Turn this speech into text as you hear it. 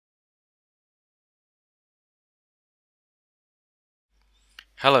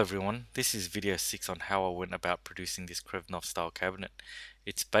Hello everyone, this is video 6 on how I went about producing this Krenov style cabinet.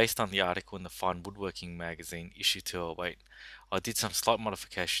 It's based on the article in the Fine Woodworking magazine, issue 208. I did some slight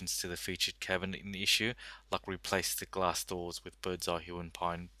modifications to the featured cabinet in the issue, like replace the glass doors with bird's eye hue and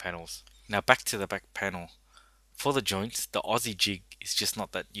pine panels. Now back to the back panel. For the joints, the Aussie jig is just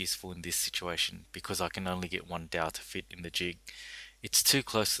not that useful in this situation because I can only get one dowel to fit in the jig. It's too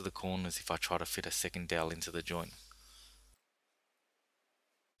close to the corners if I try to fit a second dowel into the joint.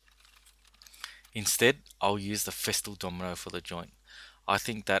 Instead, I'll use the Festal domino for the joint. I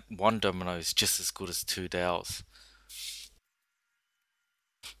think that one domino is just as good as two dowels.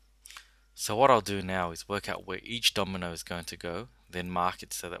 So what I'll do now is work out where each domino is going to go, then mark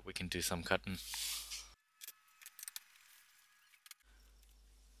it so that we can do some cutting.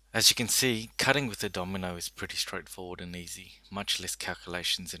 As you can see, cutting with a domino is pretty straightforward and easy, much less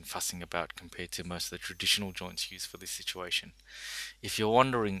calculations and fussing about compared to most of the traditional joints used for this situation. If you're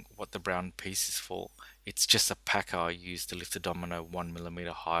wondering what the brown piece is for, it's just a packer I use to lift the domino 1mm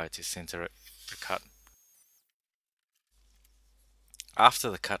higher to center the cut.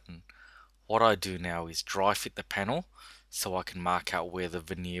 After the cutting, what I do now is dry fit the panel so I can mark out where the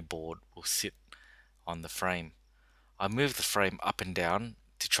veneer board will sit on the frame. I move the frame up and down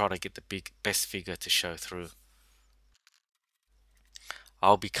to try to get the best figure to show through.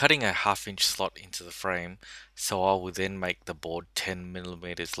 I'll be cutting a 1/2 inch slot into the frame, so I will then make the board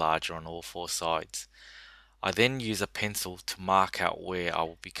 10mm larger on all four sides. I then use a pencil to mark out where I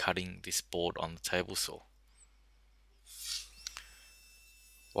will be cutting this board on the table saw.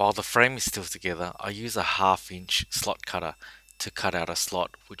 While the frame is still together, I use a 1/2 inch slot cutter to cut out a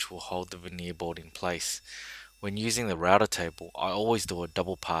slot which will hold the veneer board in place. When using the router table, I always do a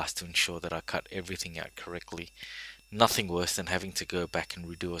double pass to ensure that I cut everything out correctly. Nothing worse than having to go back and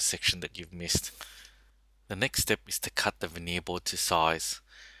redo a section that you've missed. The next step is to cut the veneer board to size.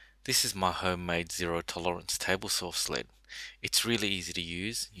 This is my homemade zero tolerance table saw sled. It's really easy to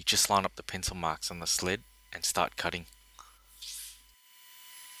use. You just line up the pencil marks on the sled and start cutting.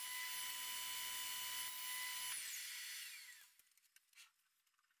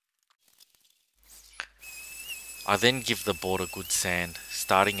 I then give the board a good sand,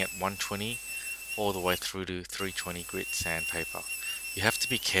 starting at 120 all the way through to 320 grit sandpaper. You have to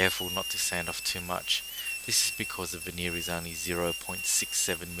be careful not to sand off too much. This is because the veneer is only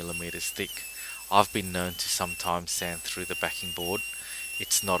 0.67mm thick. I've been known to sometimes sand through the backing board.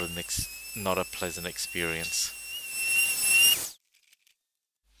 It's not a pleasant experience.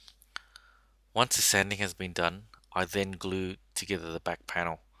 Once the sanding has been done, I then glue together the back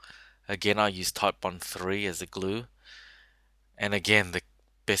panel. Again, I use Titebond 3 as a glue, and again the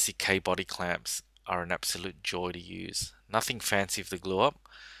Bessey K body clamps are an absolute joy to use. Nothing fancy for the glue up.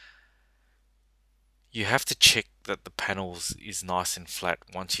 You have to check that the panels is nice and flat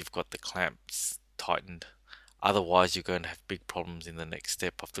once you've got the clamps tightened. Otherwise you're going to have big problems in the next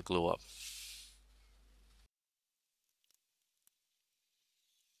step of the glue up.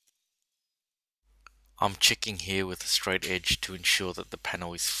 I'm checking here with a straight edge to ensure that the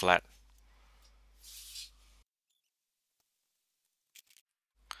panel is flat.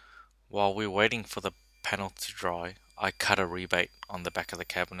 While we're waiting for the panel to dry, I cut a rebate on the back of the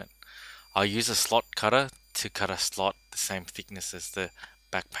cabinet. I use a slot cutter to cut a slot the same thickness as the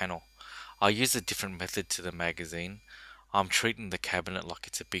back panel. I use a different method to the magazine. I'm treating the cabinet like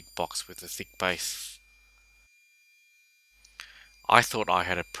it's a big box with a thick base. I thought I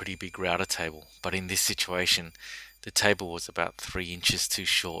had a pretty big router table, but in this situation, the table was about 3 inches too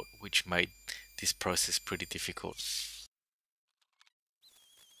short, which made this process pretty difficult.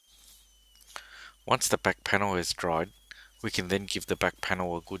 Once the back panel is dried, we can then give the back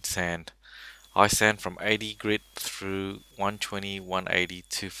panel a good sand. I sand from 80 grit through 120, 180,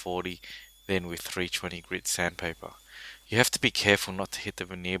 240, then with 320 grit sandpaper. You have to be careful not to hit the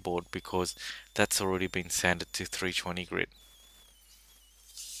veneer board because that's already been sanded to 320 grit.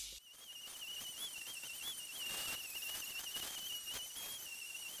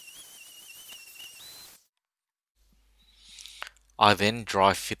 I then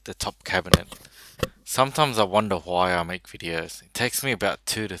dry fit the top cabinet. Sometimes I wonder why I make videos. It takes me about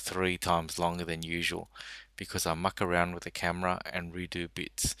 2 to 3 times longer than usual because I muck around with the camera and redo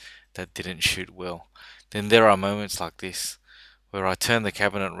bits that didn't shoot well. Then there are moments like this where I turn the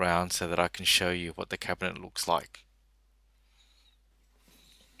cabinet round so that I can show you what the cabinet looks like.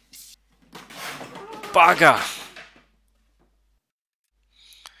 Bugger!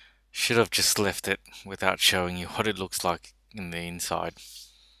 Should have just left it without showing you what it looks like in the inside.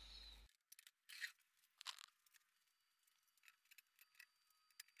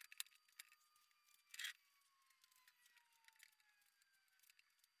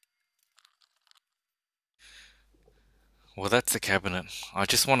 Well, that's the cabinet. I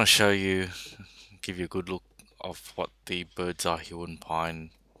just want to show you, give you a good look of what the bird's eye hill and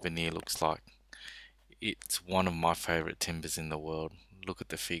pine veneer looks like. It's one of my favorite timbers in the world. Look at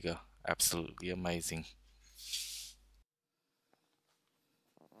the figure, absolutely amazing.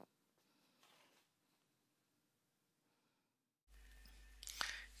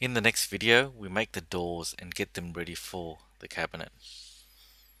 In the next video, we make the doors and get them ready for the cabinet.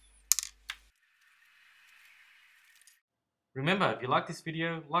 Remember, if you like this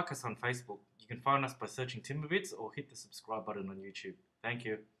video, like us on Facebook. You can find us by searching Timberbits or hit the subscribe button on YouTube. Thank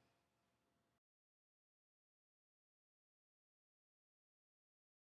you.